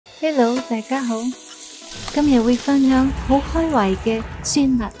Hello， 大家好，今日會分享好開胃嘅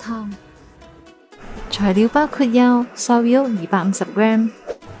酸辣湯。材料包括有瘦肉250g，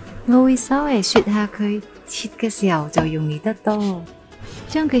我會稍微雪下佢，切嘅時候就容易得多。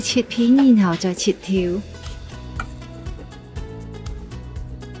將佢切片，然後再切條。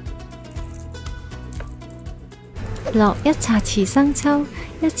落1茶匙生抽、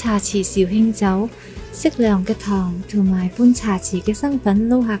1茶匙紹興酒、適量嘅糖同埋半茶匙嘅生粉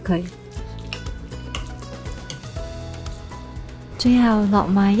撈下佢。最後落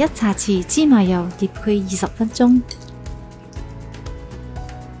埋1茶匙芝麻油，醃佢20分鐘。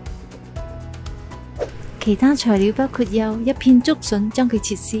其他材料包括有1片竹筍，將佢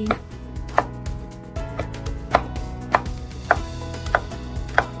切絲。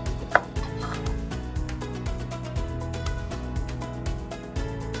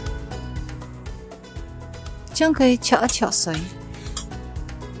將佢焯一焯水，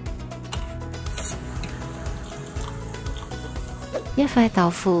一塊豆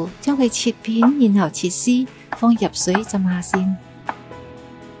腐，將佢切片，然後切絲，放入水浸下先。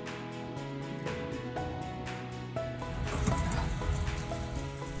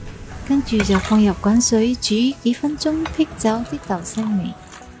跟住就放入滾水煮幾分鐘，辟走啲豆腥味。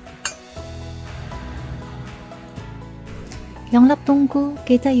2粒冬菇，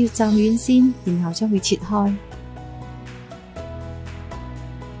記得要浸軟先，然後將佢切開。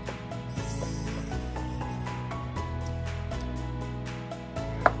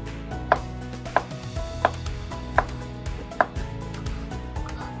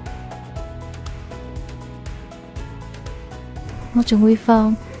我仲會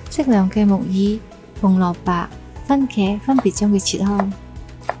放適量嘅木耳、紅蘿蔔、番茄，分別將佢切開。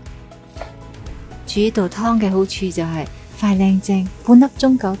煮呢道湯嘅好處就係快靚正，半粒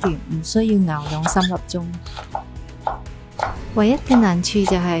鐘搞掂，唔需要熬2-3粒鐘。唯一嘅難處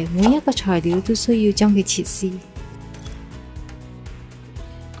就係每一個材料都需要將佢切絲。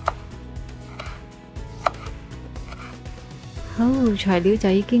好，材料就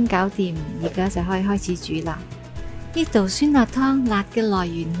已經搞掂，而家就可以開始煮啦。呢道酸辣湯辣嘅來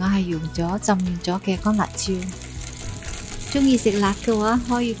源，我係用咗浸軟咗嘅乾辣椒。鍾意食辣嘅話，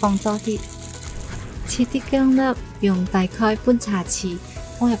可以放多啲。切啲薑粒，用大概半茶匙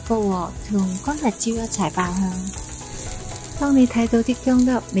放入個鑊，同乾辣椒一齊爆香。當你睇到啲薑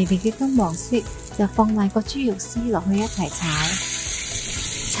粒微微嘅金黃色，就放埋個豬肉絲落去一齊炒。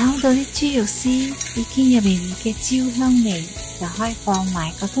炒到啲豬肉絲已經有微微嘅焦香味，就可以放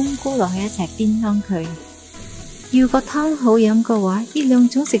埋個冬菇落去一齊煸香佢。要個湯好飲嘅話，呢2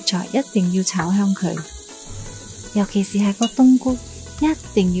種食材一定要炒香佢，尤其是係個冬菇，一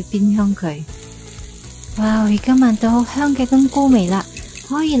定要煸香佢。哇！而家聞到好香嘅冬菇味啦，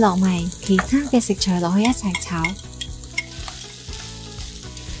可以落埋其他嘅食材落去一齊炒，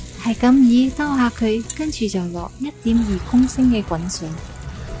係咁以兜下佢，跟住就落1.2公升嘅滾水。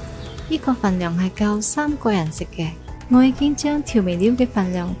呢個份量係夠3個人食嘅。我已經將調味料嘅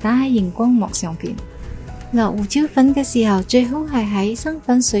份量打喺熒光幕上邊。落胡椒粉嘅時候，最好係喺生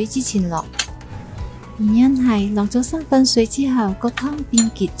粉水之前落，原因係落咗生粉水之後，個湯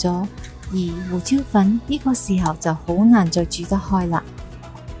變結咗，而胡椒粉呢個時候就好難再煮得開啦。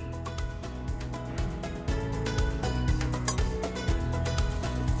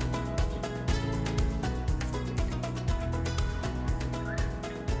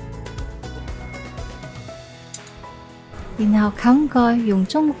然後冚蓋，用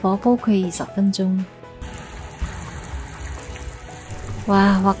中火煲佢20分鐘。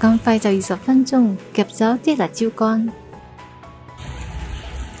哇！話咁快就20分鐘，夾咗啲辣椒乾，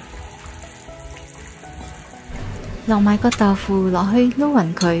落埋個豆腐落去撈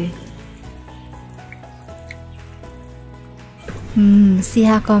勻佢。試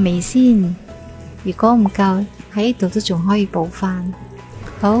下個味先，如果唔夠喺呢度都仲可以補翻。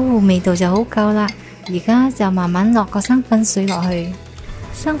好，味道就好夠啦。而家就慢慢落個生粉水落去，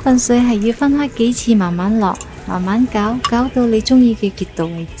生粉水係要分開幾次慢慢落。慢慢搞，搞到你鍾意嘅結度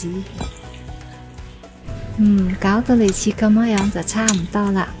為止。搞到類似咁樣就差唔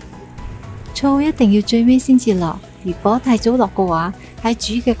多啦。醋一定要最尾先至落，如果太早落嘅話，喺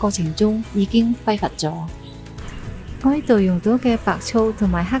煮嘅過程中已經揮發咗。我呢度用到嘅白醋同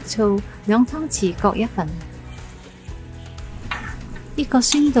埋黑醋2湯匙各1份。呢個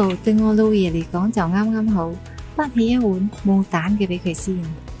酸度對我老爺嚟講就啱啱好，返起一碗冇蛋嘅俾佢先。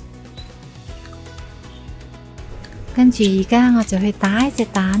跟住而家我就去打一隻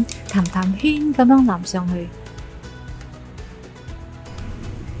蛋，氹圈咁樣淋上去，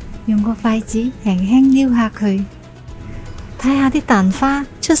用個筷子輕輕撩下佢，睇下啲蛋花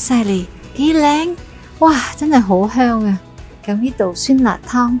出晒嚟，幾靚！哇，真係好香啊！咁呢道酸辣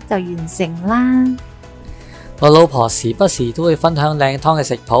湯就完成啦。我老婆時不時都會分享靚湯嘅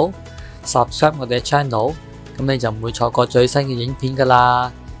食譜，subscribe 我哋嘅 channel， 咁你就唔會錯過最新嘅影片噶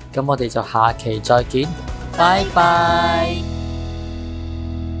啦。咁我哋就下期再見，拜拜。